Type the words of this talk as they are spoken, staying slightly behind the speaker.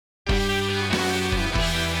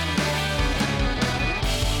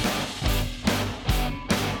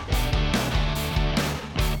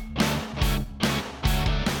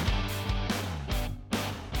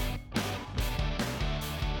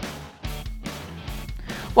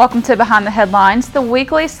Welcome to Behind the Headlines, the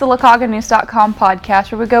weekly SylacaugaNews.com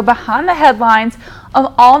podcast where we go behind the headlines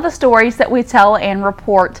of all the stories that we tell and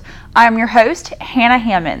report. I am your host, Hannah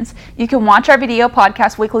Hammonds. You can watch our video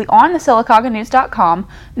podcast weekly on the SylacaugaNews.com,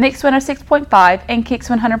 Mix 106.5, and Kicks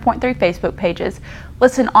 100.3 Facebook pages.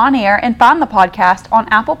 Listen on air and find the podcast on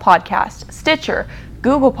Apple Podcasts, Stitcher,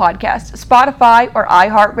 Google Podcasts, Spotify, or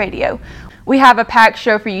iHeartRadio. We have a packed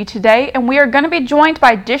show for you today, and we are going to be joined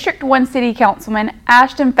by District 1 City Councilman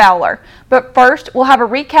Ashton Fowler. But first, we'll have a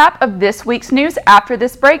recap of this week's news after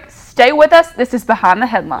this break. Stay with us. This is Behind the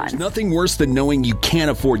Headlines. There's nothing worse than knowing you can't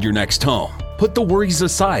afford your next home. Put the worries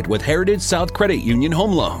aside with Heritage South Credit Union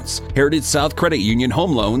Home Loans. Heritage South Credit Union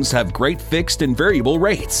Home Loans have great fixed and variable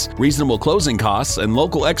rates, reasonable closing costs, and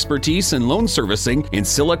local expertise in loan servicing in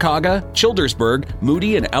Sylacauga, Childersburg,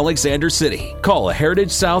 Moody, and Alexander City. Call a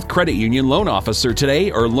Heritage South Credit Union loan officer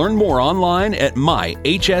today or learn more online at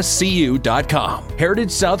myhscu.com.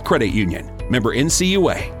 Heritage South Credit Union, member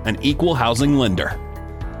NCUA, an equal housing lender.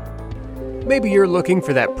 Maybe you're looking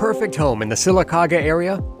for that perfect home in the Sylacauga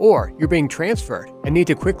area, or you're being transferred and need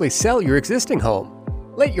to quickly sell your existing home.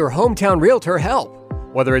 Let your hometown realtor help.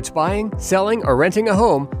 Whether it's buying, selling, or renting a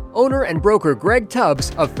home, owner and broker Greg Tubbs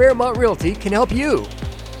of Fairmont Realty can help you.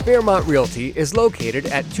 Fairmont Realty is located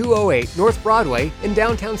at 208 North Broadway in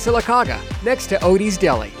downtown Sylacauga, next to Odie's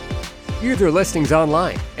Deli. View their listings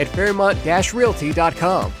online at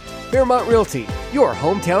fairmont-realty.com. Fairmont Realty, your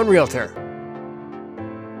hometown realtor.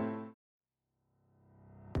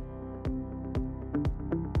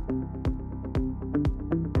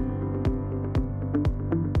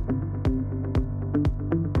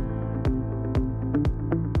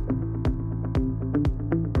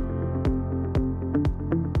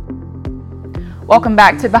 Welcome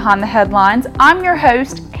back to Behind the Headlines. I'm your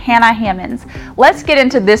host, Hannah Hammonds. Let's get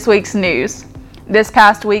into this week's news. This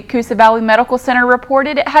past week, Coosa Valley Medical Center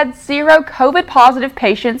reported it had 0 COVID-positive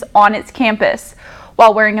patients on its campus.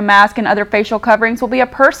 While wearing a mask and other facial coverings will be a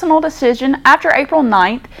personal decision after April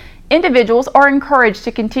 9th, individuals are encouraged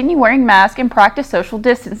to continue wearing masks and practice social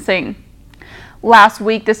distancing. Last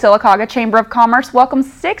week, the Sylacauga Chamber of Commerce welcomed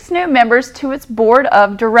 6 new members to its board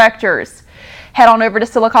of directors. Head on over to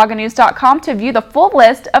SylacaugaNews.com to view the full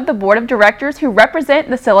list of the board of directors who represent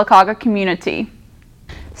the Sylacauga community.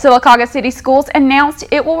 Sylacauga City Schools announced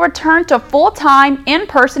it will return to full-time,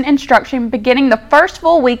 in-person instruction beginning the first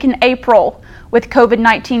full week in April. With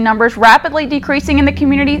COVID-19 numbers rapidly decreasing in the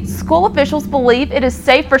community, school officials believe it is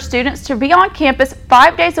safe for students to be on campus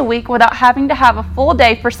 5 days a week without having to have a full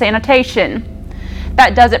day for sanitation.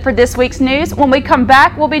 That does it for this week's news. When we come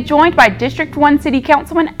back, we'll be joined by District 1 City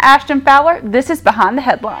Councilman Ashton Fowler. This is Behind the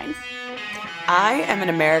Headlines. I am an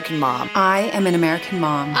American mom. I am an American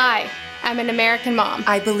mom. I am an American mom.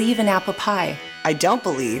 I believe in apple pie. I don't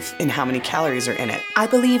believe in how many calories are in it. I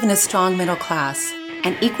believe in a strong middle class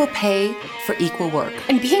and equal pay for equal work.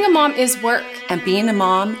 And being a mom is work. And being a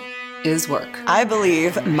mom is work. I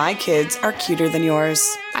believe my kids are cuter than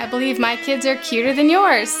yours. I believe my kids are cuter than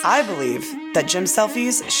yours. I believe that gym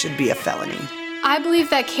selfies should be a felony. I believe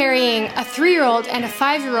that carrying a 3-year-old and a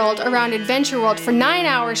 5-year-old around Adventure World for 9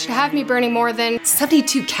 hours should have me burning more than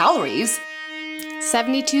 72 calories.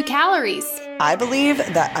 72 calories. I believe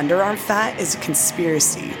that underarm fat is a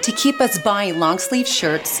conspiracy to keep us buying long sleeve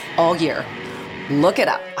shirts all year. Look it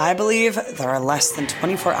up. I believe there are less than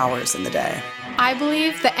 24 hours in the day. I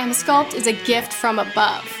believe that Emsculpt is a gift from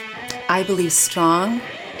above. I believe strong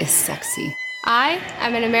is sexy. I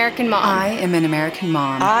am an American mom. I am an American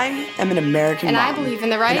mom. I am an American and mom. I believe in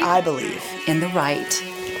the right. And I believe in the right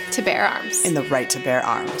to bear arms. In the right to bear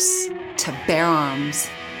arms. To bear arms.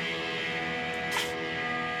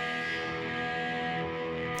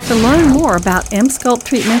 To learn more about Emsculpt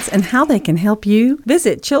treatments and how they can help you,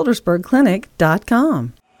 visit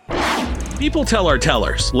ChildersburgClinic.com. People tell our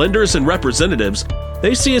tellers, lenders, and representatives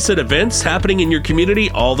they see us at events happening in your community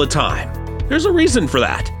all the time. There's a reason for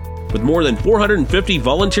that. With more than 450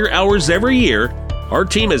 volunteer hours every year, our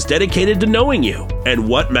team is dedicated to knowing you and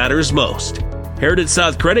what matters most. Heritage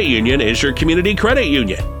South Credit Union is your community credit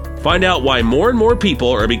union. Find out why more and more people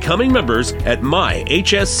are becoming members at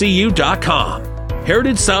myhscu.com.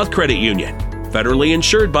 Heritage South Credit Union, federally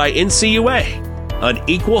insured by NCUA, an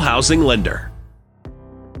equal housing lender.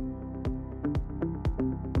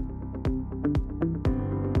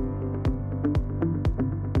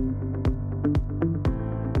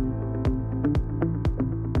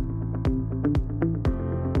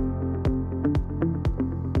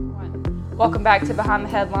 Welcome back to Behind the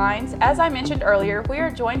Headlines. As I mentioned earlier, we are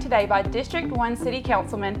joined today by District 1 City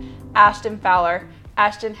Councilman Ashton Fowler.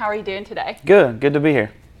 Ashton, how are you doing today? Good to be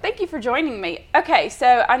here. Thank you for joining me. Okay,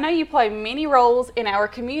 so I know you play many roles in our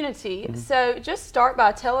community, so just start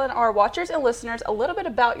by telling our watchers and listeners a little bit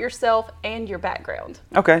about yourself and your background.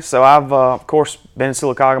 Okay, so I've, of course, been in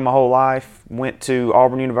Sylacauga my whole life, went to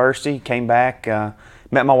Auburn University, came back,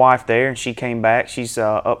 met my wife there, and she came back. She's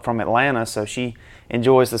up from Atlanta, so she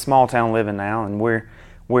enjoys the small town living now, and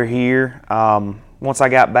we're here. Once I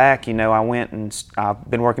got back, I went and I've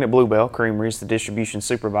been working at Bluebell Creameries, the distribution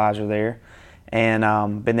supervisor there.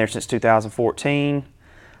 And been there since 2014.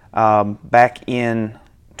 Back in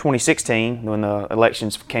 2016, when the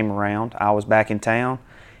elections came around, I was back in town,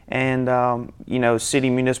 and city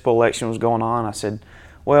municipal election was going on. I said,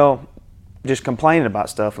 well, just complaining about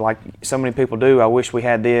stuff like so many people do. I wish we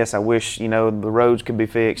had this. I wish the roads could be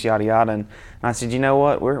fixed, yada yada. And I said, you know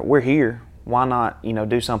what? We're here. Why not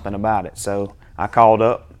do something about it? So I called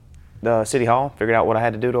up the city hall, figured out what I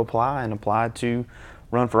had to do to apply, and applied to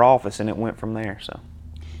run for office, and it went from there. So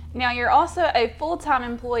now you're also a full-time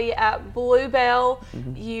employee at Bluebell.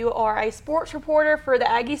 You are a sports reporter for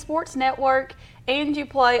the Aggie Sports Network, and you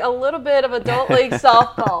play a little bit of adult league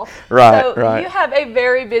softball. Right. You have a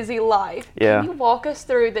very busy life. Yeah. Can you walk us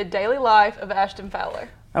through the daily life of Ashton Fowler?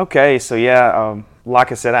 Okay, so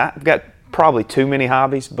like I said, I've got probably too many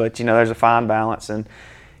hobbies, but there's a fine balance. And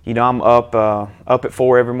I'm up at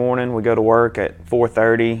 4 every morning. We go to work at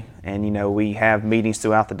 4:30, and we have meetings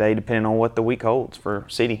throughout the day depending on what the week holds for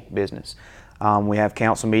city business. We have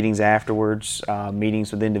council meetings afterwards,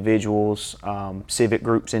 meetings with individuals, civic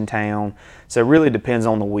groups in town. So it really depends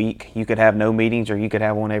on the week. You could have no meetings, or you could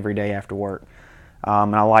have one every day after work.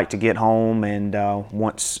 And I like to get home, and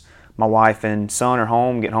once my wife and son are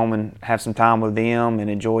home, get home and have some time with them and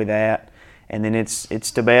enjoy that. And then it's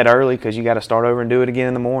to bed early because you got to start over and do it again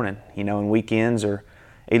in the morning. And weekends are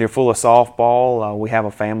either full of softball. We have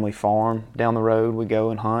a family farm down the road. We go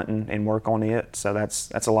and hunt and work on it. So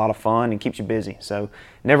that's a lot of fun and keeps you busy. So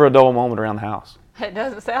never a dull moment around the house. It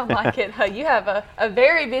doesn't sound like it. You have a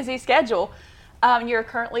very busy schedule. You're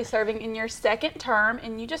currently serving in your second term,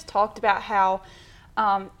 and you just talked about how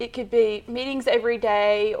it could be meetings every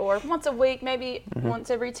day or once a week, maybe once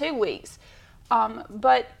every 2 weeks.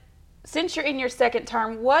 But since you're in your second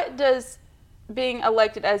term, what does being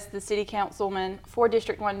elected as the city councilman for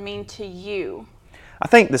District 1 mean to you? I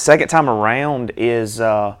think the second time around is,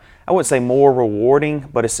 I wouldn't say more rewarding,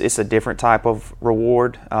 but it's a different type of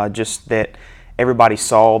reward, just that everybody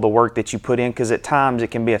saw the work that you put in, because at times it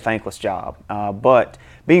can be a thankless job. But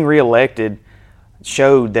being reelected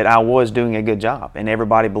showed that I was doing a good job, and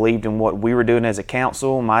everybody believed in what we were doing as a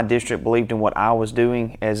council. My district believed in what I was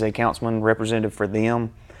doing as a councilman representative for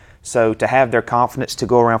them. So to have their confidence to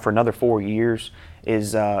go around for another 4 years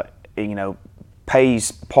is,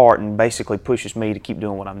 pays part and basically pushes me to keep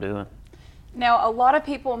doing what I'm doing. Now, a lot of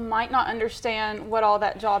people might not understand what all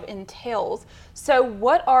that job entails. So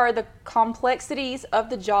what are the complexities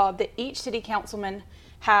of the job that each city councilman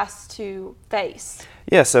has to face?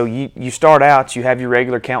 Yeah, so you start out, you have your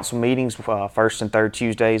regular council meetings, first and third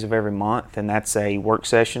Tuesdays of every month, and that's a work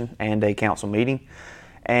session and a council meeting.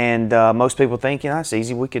 And most people think, it's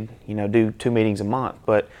easy, we could, do 2 meetings a month,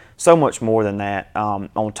 but so much more than that.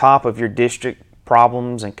 On top of your district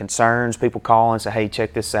problems and concerns, people call and say, hey,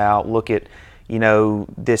 check this out, look at,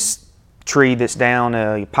 this tree that's down,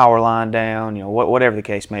 a power line down, whatever the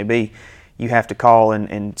case may be. You have to call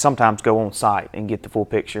and sometimes go on site and get the full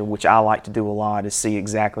picture, which I like to do a lot, is see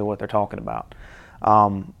exactly what they're talking about.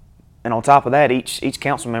 And on top of that, each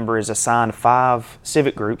council member is assigned 5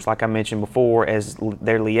 civic groups, like I mentioned before, as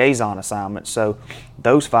their liaison assignments. So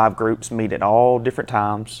those 5 groups meet at all different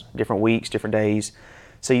times, different weeks, different days.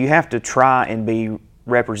 So you have to try and be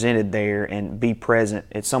represented there and be present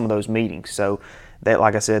at some of those meetings. So that,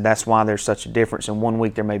 like I said, that's why there's such a difference. In one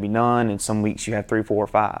week there may be none, and some weeks you have 3, 4, or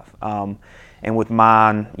 5. And with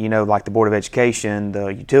mine, like the Board of Education, the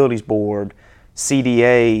Utilities Board,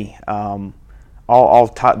 CDA,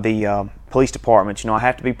 the police departments, I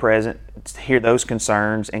have to be present to hear those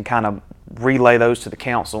concerns and kind of relay those to the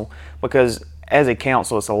council, because as a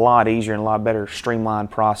council it's a lot easier and a lot better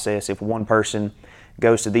streamlined process if one person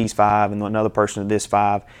goes to these 5 and another person to this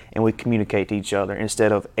 5, and we communicate to each other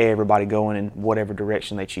instead of everybody going in whatever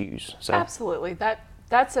direction they choose. So absolutely,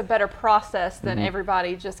 that's a better process than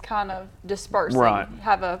everybody just kind of dispersing. Right.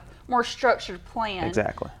 Have a more structured plan.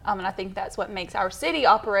 Exactly. And I think that's what makes our city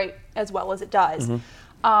operate as well as it does.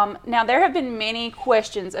 Now, there have been many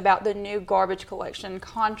questions about the new garbage collection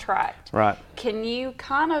contract. Right. Can you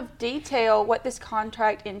kind of detail what this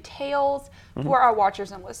contract entails for our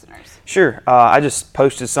watchers and listeners? Sure. I just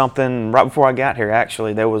posted something right before I got here,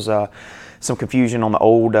 actually. There was some confusion on the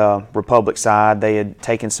old Republic side. They had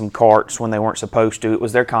taken some carts when they weren't supposed to. It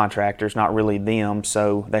was their contractors, not really them,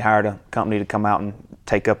 so they hired a company to come out and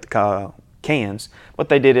take up the cans, but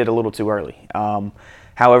they did it a little too early.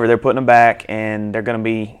 However, they're putting them back, and they're going to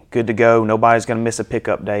be good to go. Nobody's going to miss a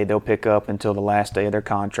pickup day. They'll pick up until the last day of their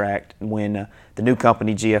contract when the new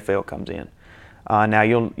company, GFL, comes in. Now,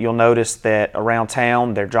 you'll notice that around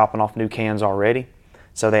town, they're dropping off new cans already.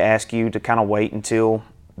 So they ask you to kind of wait until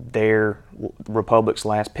their Republic's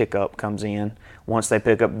last pickup comes in. Once they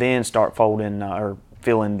pick up, then start folding or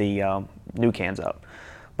filling the new cans up,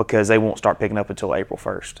 because they won't start picking up until April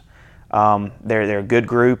 1st. They're a good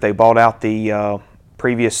group. They bought out the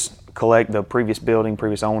previous building,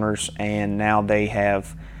 previous owners, and now they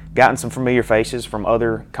have gotten some familiar faces from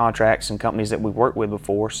other contracts and companies that we've worked with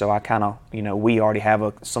before. So I kind of, we already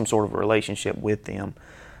have some sort of a relationship with them.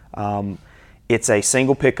 It's a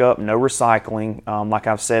single pickup, no recycling. Like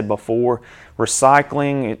I've said before,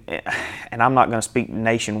 recycling, and I'm not going to speak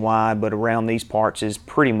nationwide, but around these parts is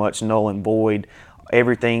pretty much null and void.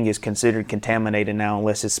 Everything is considered contaminated now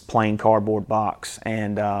unless it's plain cardboard box,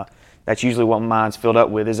 and that's usually what mine's filled up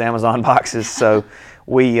with, is Amazon boxes. So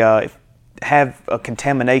we have a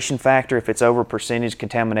contamination factor. If it's over percentage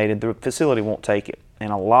contaminated, the facility won't take it.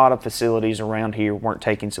 And a lot of facilities around here weren't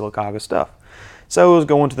taking Sylacauga stuff. So it was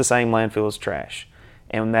going to the same landfill as trash.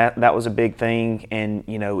 And that was a big thing. And,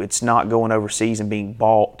 it's not going overseas and being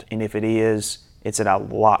bought. And if it is, it's at a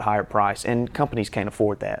lot higher price. And companies can't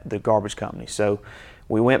afford that, the garbage companies. So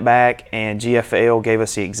we went back, and GFL gave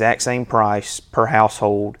us the exact same price per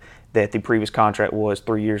household that the previous contract was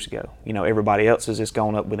 3 years ago. Everybody else has just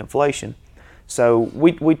gone up with inflation. So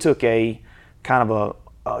we took a kind of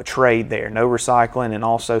a trade there. No recycling, and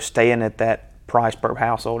also staying at that price per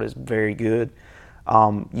household is very good.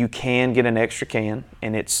 You can get an extra can,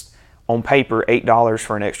 and it's on paper $8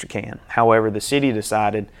 for an extra can. However, the city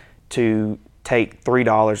decided to take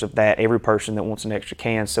 $3 of that every person that wants an extra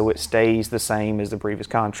can, so it stays the same as the previous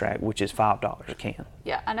contract, which is $5 a can.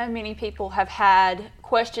 Yeah, I know many people have had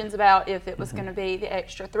questions about if it was going to be the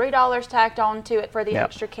extra $3 tacked on to it for the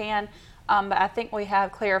extra can, but I think we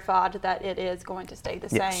have clarified that it is going to stay the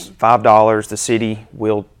same. $5. The city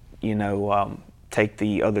will, take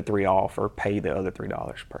the other $3 off, or pay the other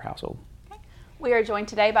 $3 per household. We are joined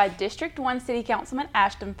today by District 1 City Councilman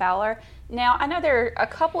Ashton Fowler. Now, I know there are a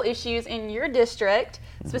couple issues in your district,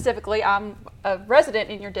 specifically I'm a resident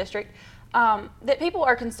in your district, that people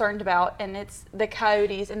are concerned about, and it's the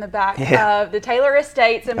coyotes in the back of the Taylor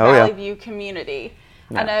Estates and Valley View community.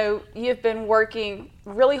 I know you've been working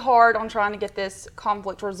really hard on trying to get this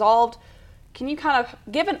conflict resolved. Can you kind of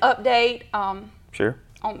give an update Sure.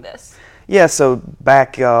 on this? Yeah, so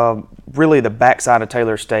back, really the backside of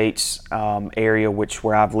Taylor Estates area,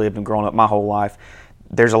 where I've lived and grown up my whole life,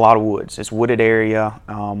 there's a lot of woods. It's a wooded area.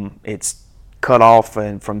 It's cut off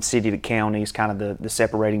and from city to county is kind of the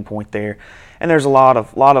separating point there. And there's a lot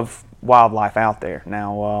of wildlife out there.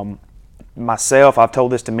 Now, myself, I've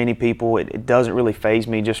told this to many people, it doesn't really faze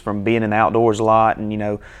me just from being in the outdoors a lot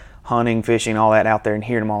and, hunting, fishing, all that out there and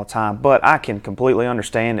hearing them all the time. But I can completely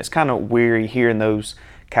understand. It's kind of weary hearing those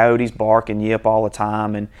coyotes bark and yip all the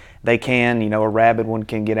time, and they can, a rabid one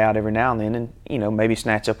can get out every now and then and, maybe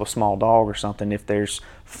snatch up a small dog or something if there's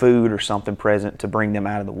food or something present to bring them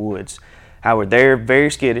out of the woods. However, they're very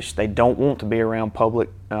skittish. They don't want to be around public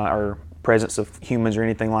or presence of humans or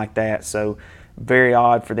anything like that, so very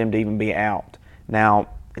odd for them to even be out. Now,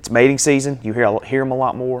 it's mating season. You hear them a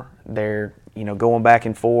lot more. They're, going back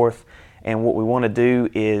and forth, and what we want to do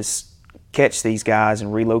is catch these guys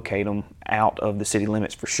and relocate them out of the city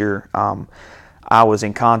limits for sure. I was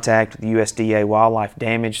in contact with the USDA Wildlife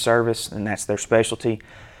Damage Service, and that's their specialty.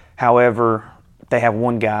 However, they have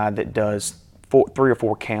one guy that does 3 or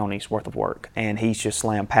 4 counties worth of work, and he's just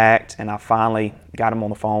slam packed. And I finally got him on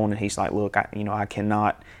the phone, and he's like, "Look, I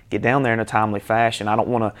cannot get down there in a timely fashion. I don't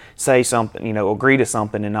want to say something, agree to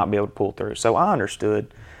something and not be able to pull through." So I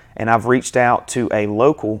understood, and I've reached out to a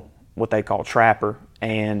local, what they call trapper,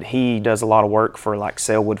 and he does a lot of work for like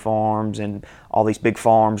Selwood Farms and all these big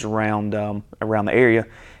farms around the area,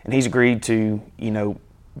 and he's agreed to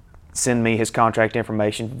send me his contract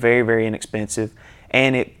information. Very, very inexpensive,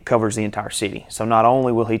 and it covers the entire city. So not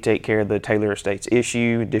only will he take care of the Taylor Estates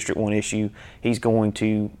issue, District 1 issue, he's going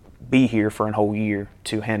to be here for a whole year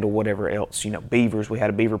to handle whatever else. Beavers, we had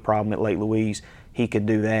a beaver problem at Lake Louise. He could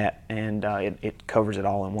do that, and it covers it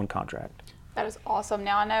all in one contract. That is awesome.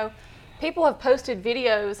 Now I know people have posted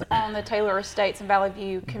videos on the Taylor Estates and Valley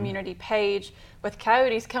View community page with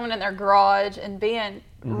coyotes coming in their garage and being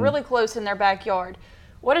really close in their backyard.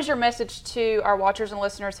 What is your message to our watchers and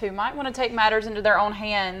listeners who might want to take matters into their own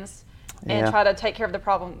hands and try to take care of the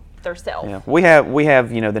problem themselves? Yeah, we have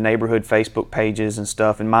the neighborhood Facebook pages and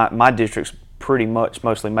stuff, and my district's pretty much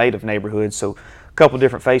mostly made of neighborhoods, so a couple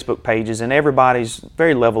different Facebook pages, and everybody's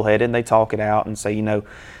very level-headed, and they talk it out and say,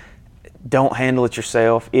 don't handle it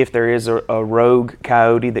yourself. If there is a rogue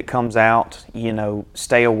coyote that comes out,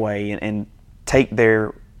 stay away and take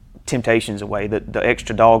their temptations away. The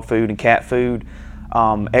extra dog food and cat food,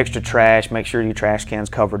 extra trash, make sure your trash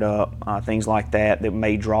can's covered up, things like that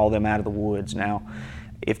may draw them out of the woods. Now,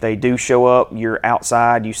 if they do show up, you're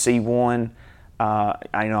outside, you see one,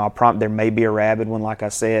 there may be a rabid one, like I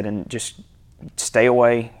said, and just stay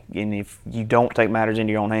away. And if you don't take matters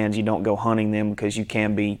into your own hands, you don't go hunting them, because you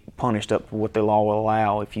can be punished up to what the law will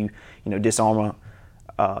allow if you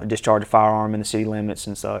discharge a firearm in the city limits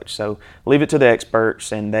and such. So leave it to the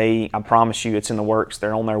experts, and I promise you, it's in the works.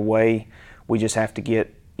 They're on their way. We just have to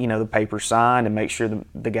get the papers signed and make sure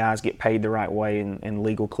the guys get paid the right way, and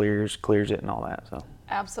legal clears it and all that. So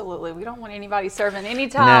absolutely, we don't want anybody serving any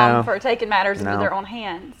time for taking matters into their own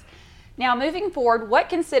hands. Now, moving forward, what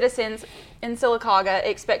can citizens in Sylacauga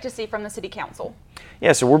expect to see from the City Council?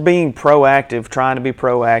 Yeah, so we're being proactive, trying to be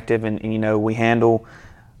proactive, and we handle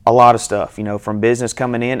a lot of stuff, from business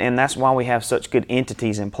coming in, and that's why we have such good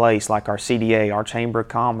entities in place, like our CDA, our Chamber of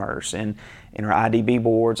Commerce, and our IDB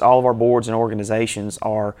boards. All of our boards and organizations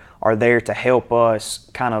are there to help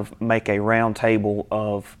us kind of make a round table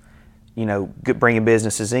of, bringing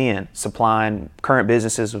businesses in, supplying current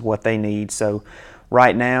businesses with what they need. So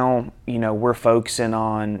right now, we're focusing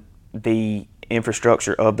on the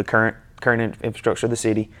infrastructure of the current infrastructure of the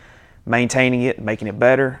city, maintaining it, making it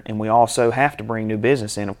better, and we also have to bring new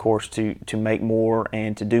business in, of course, to make more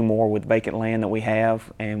and to do more with vacant land that we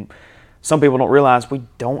have. And some people don't realize we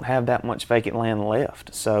don't have that much vacant land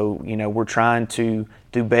left. So, we're trying to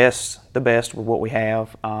do the best with what we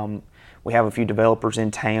have. We have a few developers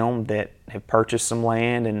in town that have purchased some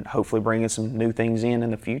land and hopefully bringing some new things in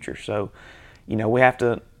the future. So, we have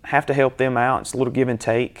to help them out. It's a little give and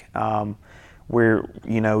take.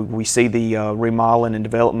 We see the remodeling and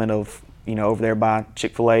development of, over there by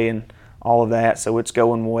Chick-fil-A and all of that. So it's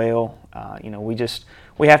going well.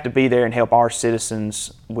 We have to be there and help our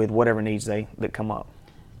citizens with whatever needs that come up.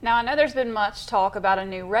 Now, I know there's been much talk about a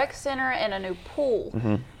new rec center and a new pool.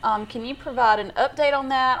 Can you provide an update on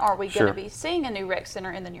that? Are we going to be seeing a new rec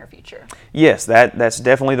center in the near future? Yes, that's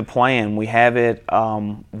definitely the plan. We have it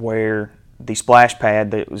where the splash pad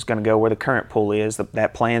that was going to go where the current pool is,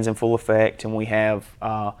 that plan's in full effect, and we have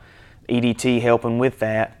EDT helping with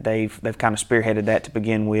that. They've kind of spearheaded that to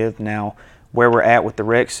begin with. Now, where we're at with the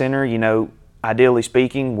rec center, ideally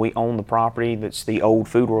speaking, we own the property. That's the old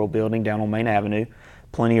Food World building down on Main Avenue.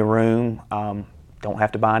 Plenty of room, don't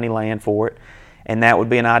have to buy any land for it, and that would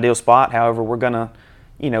be an ideal spot. However, we're going to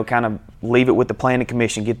kind of leave it with the Planning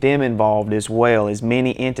Commission, get them involved as well, as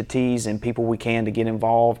many entities and people we can to get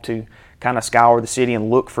involved, to kind of scour the city and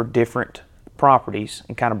look for different properties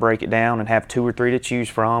and kind of break it down and have 2 or 3 to choose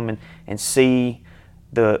from, and see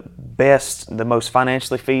the best, the most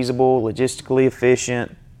financially feasible, logistically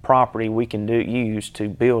efficient property we can use to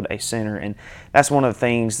build a center. And that's one of the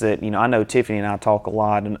things that, I know Tiffany and I talk a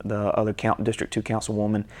lot, and the other District 2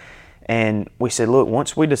 councilwoman, and we said, look,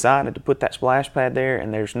 once we decided to put that splash pad there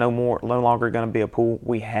and there's no longer going to be a pool,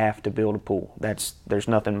 we have to build a pool. There's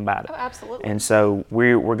nothing about it. Oh, absolutely. And so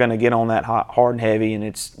we're going to get on that hard and heavy, and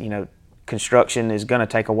it's, construction is going to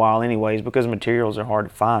take a while anyways, because materials are hard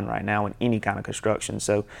to find right now in any kind of construction.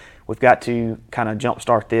 So we've got to kind of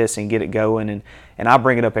jumpstart this and get it going, and I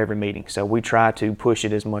bring it up every meeting. So we try to push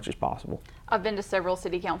it as much as possible. I've been to several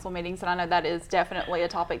city council meetings, and I know that is definitely a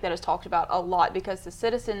topic that is talked about a lot, because the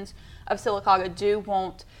citizens of Sylacauga do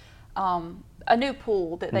want a new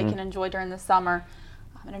pool that they can enjoy during the summer,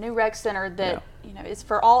 and a new rec center that is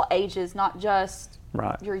for all ages, not just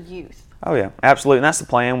your youth. Oh yeah, absolutely, and that's the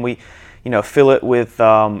plan. We fill it with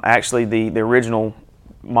actually the original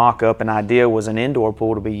mock-up and idea was an indoor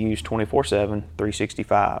pool to be used 24/7,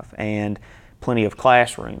 365, and plenty of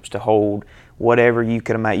classrooms to hold whatever you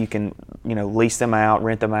can imagine. You can lease them out,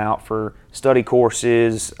 rent them out for study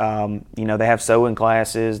courses. They have sewing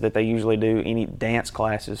classes that they usually do, any dance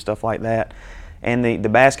classes, stuff like that. And the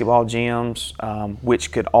basketball gyms,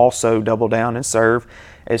 which could also double down and serve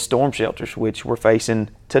as storm shelters, which we're facing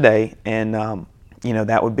today. And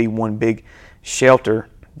that would be one big shelter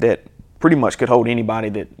that pretty much could hold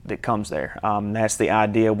anybody that comes there. That's the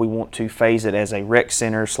idea. We want to phase it as a rec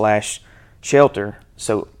center / shelter.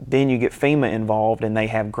 So then you get FEMA involved, and they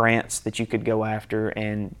have grants that you could go after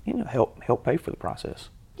and help pay for the process.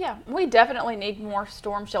 Yeah, we definitely need more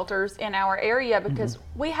storm shelters in our area because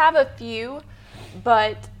we have a few,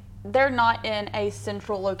 but they're not in a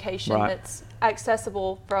central location that's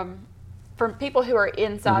accessible from people who are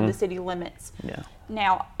inside the city limits. Yeah.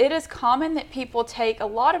 Now, it is common that people take a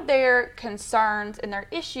lot of their concerns and their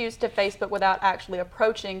issues to Facebook without actually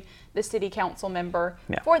approaching the city council member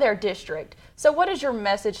for their district. So what is your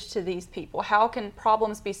message to these people? How can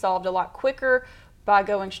problems be solved a lot quicker by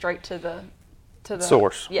going straight to the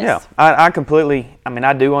source? Yes. Yeah, I completely,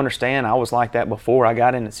 I do understand. I was like that before I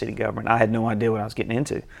got into city government. I had no idea what I was getting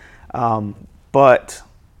into. But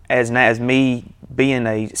as me being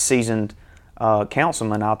a seasoned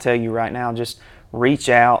councilman, I'll tell you right now, just reach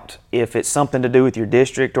out if it's something to do with your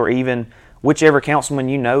district, or even whichever councilman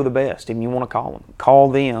you know the best. If you want to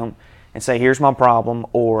call them and say, here's my problem,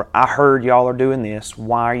 or I heard y'all are doing this,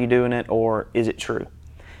 why are you doing it, or is it true?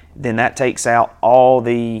 Then that takes out all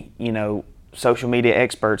the social media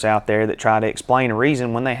experts out there that try to explain a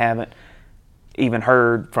reason when they haven't even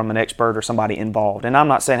heard from an expert or somebody involved. And I'm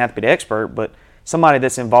not saying I have to be the expert, but somebody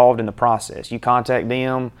that's involved in the process. You contact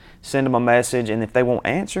them, send them a message, and if they won't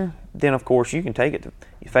answer, then of course you can take it to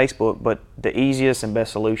Facebook. But the easiest and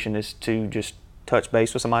best solution is to just touch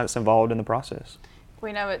base with somebody that's involved in the process.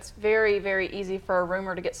 We know it's very, very easy for a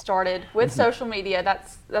rumor to get started with social media.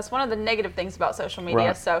 That's one of the negative things about social media.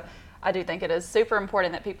 Right. So I do think it is super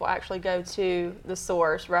important that people actually go to the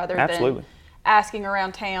source rather than asking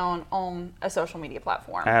around town on a social media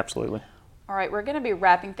platform. Absolutely. All right, we're going to be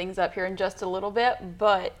wrapping things up here in just a little bit,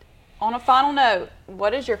 but on a final note,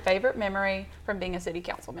 what is your favorite memory from being a city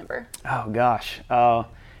council member? Oh gosh, there's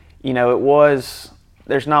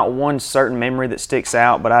not one certain memory that sticks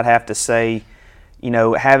out, but I'd have to say,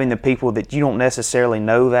 having the people that you don't necessarily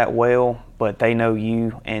know that well, but they know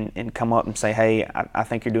you and come up and say, hey, I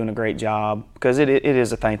think you're doing a great job, because it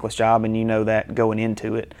is a thankless job, and you know that going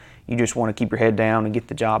into it. You just want to keep your head down and get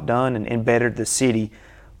the job done and better the city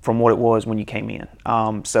from what it was when you came in.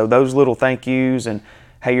 So those little thank yous and,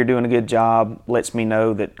 hey, you're doing a good job, lets me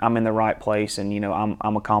know that I'm in the right place and,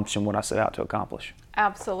 I'm accomplishing what I set out to accomplish.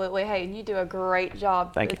 Absolutely. Hey, and you do a great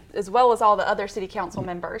job. Thank you. As well as all the other city council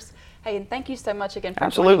members. Hey, and thank you so much again for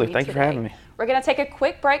Absolutely. joining me Thank you for having me. We're going to take a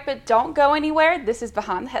quick break, but don't go anywhere. This is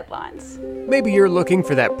Behind the Headlines. Maybe you're looking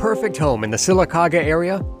for that perfect home in the Sylacauga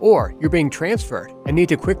area, or you're being transferred and need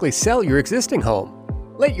to quickly sell your existing home.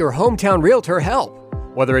 Let your hometown realtor help.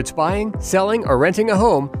 Whether it's buying, selling, or renting a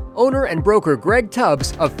home, owner and broker Greg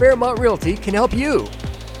Tubbs of Fairmont Realty can help you.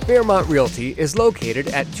 Fairmont Realty is located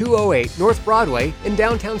at 208 North Broadway in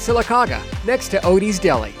downtown Sylacauga, next to Odie's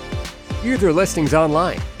Deli. View their listings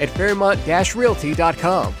online at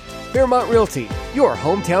fairmont-realty.com. Fairmont Realty, your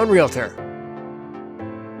hometown realtor.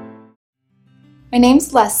 My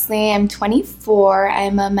name's Leslie. I'm 24.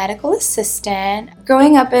 I'm a medical assistant.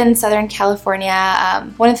 Growing up in Southern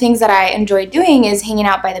California, one of the things that I enjoyed doing is hanging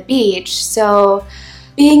out by the beach. So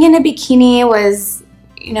being in a bikini was,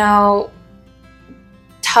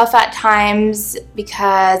 tough at times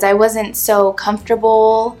because I wasn't so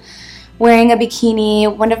comfortable wearing a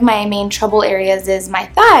bikini. One of my main trouble areas is my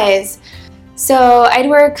thighs. So I'd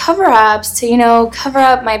wear cover-ups to, cover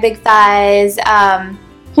up my big thighs.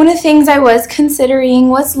 One of the things I was considering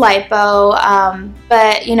was lipo,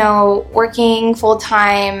 but, working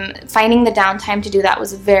full-time, finding the downtime to do that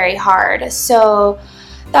was very hard. So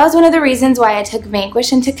that was one of the reasons why I took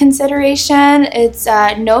Vanquish into consideration. It's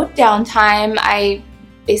no downtime. I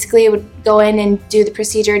basically would go in and do the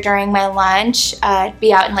procedure during my lunch,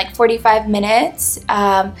 be out in like 45 minutes,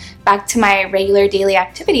 back to my regular daily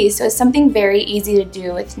activities. So it's something very easy to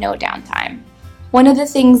do with no downtime. One of the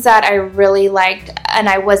things that I really liked and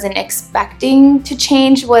I wasn't expecting to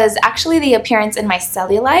change was actually the appearance in my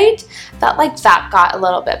cellulite. Felt like that got a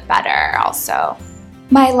little bit better also.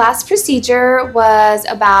 My last procedure was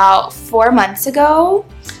about 4 months ago.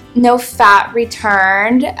 No fat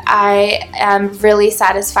returned. I am really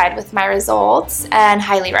satisfied with my results and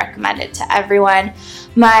highly recommend it to everyone.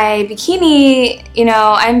 My bikini,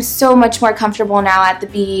 I'm so much more comfortable now at the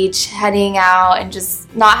beach, heading out and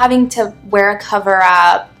just not having to wear a cover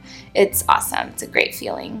up. It's awesome. It's a great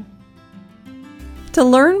feeling. To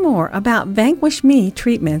learn more about Vanquish Me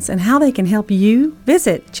treatments and how they can help you,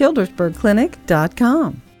 visit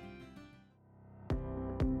childersburgclinic.com.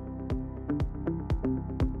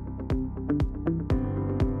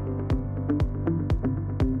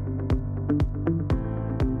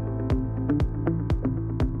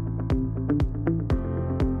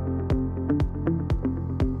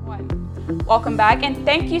 Welcome back, and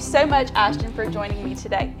thank you so much, Ashton, for joining me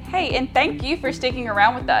today. Hey, and thank you for sticking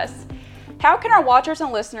around with us. How can our watchers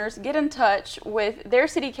and listeners get in touch with their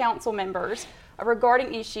city council members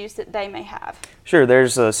regarding issues that they may have? Sure,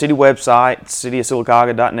 there's a city website,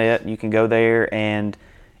 cityofsylacauga.net. You can go there, and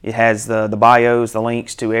it has the bios, the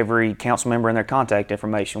links to every council member and their contact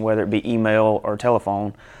information, whether it be email or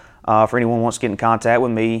telephone. For anyone who wants to get in contact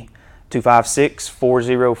with me,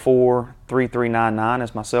 256-404-3399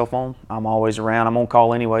 is my cell phone. I'm always around. I'm on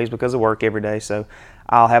call anyways because of work every day, so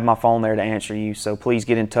I'll have my phone there to answer you. So please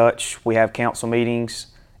get in touch. We have council meetings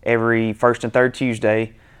every first and third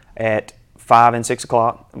Tuesday at 5 and 6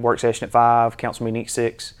 o'clock. Work session at 5, council meeting at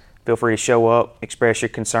 6. Feel free to show up, express your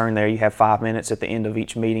concern there. You have 5 minutes at the end of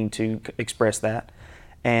each meeting to express that.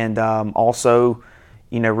 And also,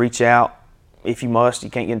 reach out if you must.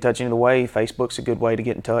 You can't get in touch any other way. Facebook's a good way to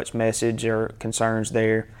get in touch, message or concerns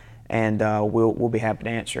there, and we'll be happy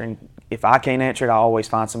to answer. And if I can't answer it, I'll always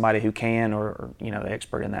find somebody who can, or the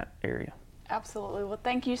expert in that area. Absolutely. Well,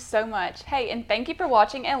 thank you so much. Hey, and thank you for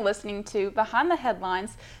watching and listening to Behind the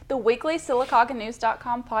Headlines, the weekly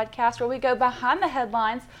SylacaugaNews.com podcast, where we go behind the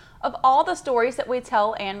headlines of all the stories that we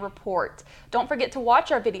tell and report. Don't forget to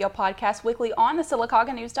watch our video podcast weekly on the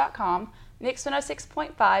SylacaugaNews.com, Mix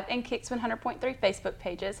 106.5, and Kicks 100.3 Facebook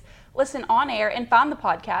pages. Listen on air and find the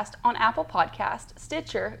podcast on Apple Podcast,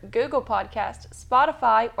 Stitcher, Google Podcast,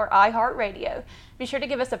 Spotify, or iHeartRadio. Be sure to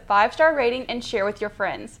give us a 5-star rating and share with your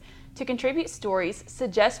friends. To contribute stories,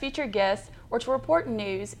 suggest future guests, or to report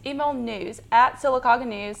news, email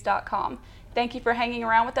news@sylacauganews.com. Thank you for hanging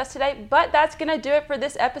around with us today, but that's going to do it for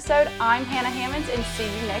this episode. I'm Hannah Hammonds, and see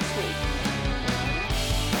you next week.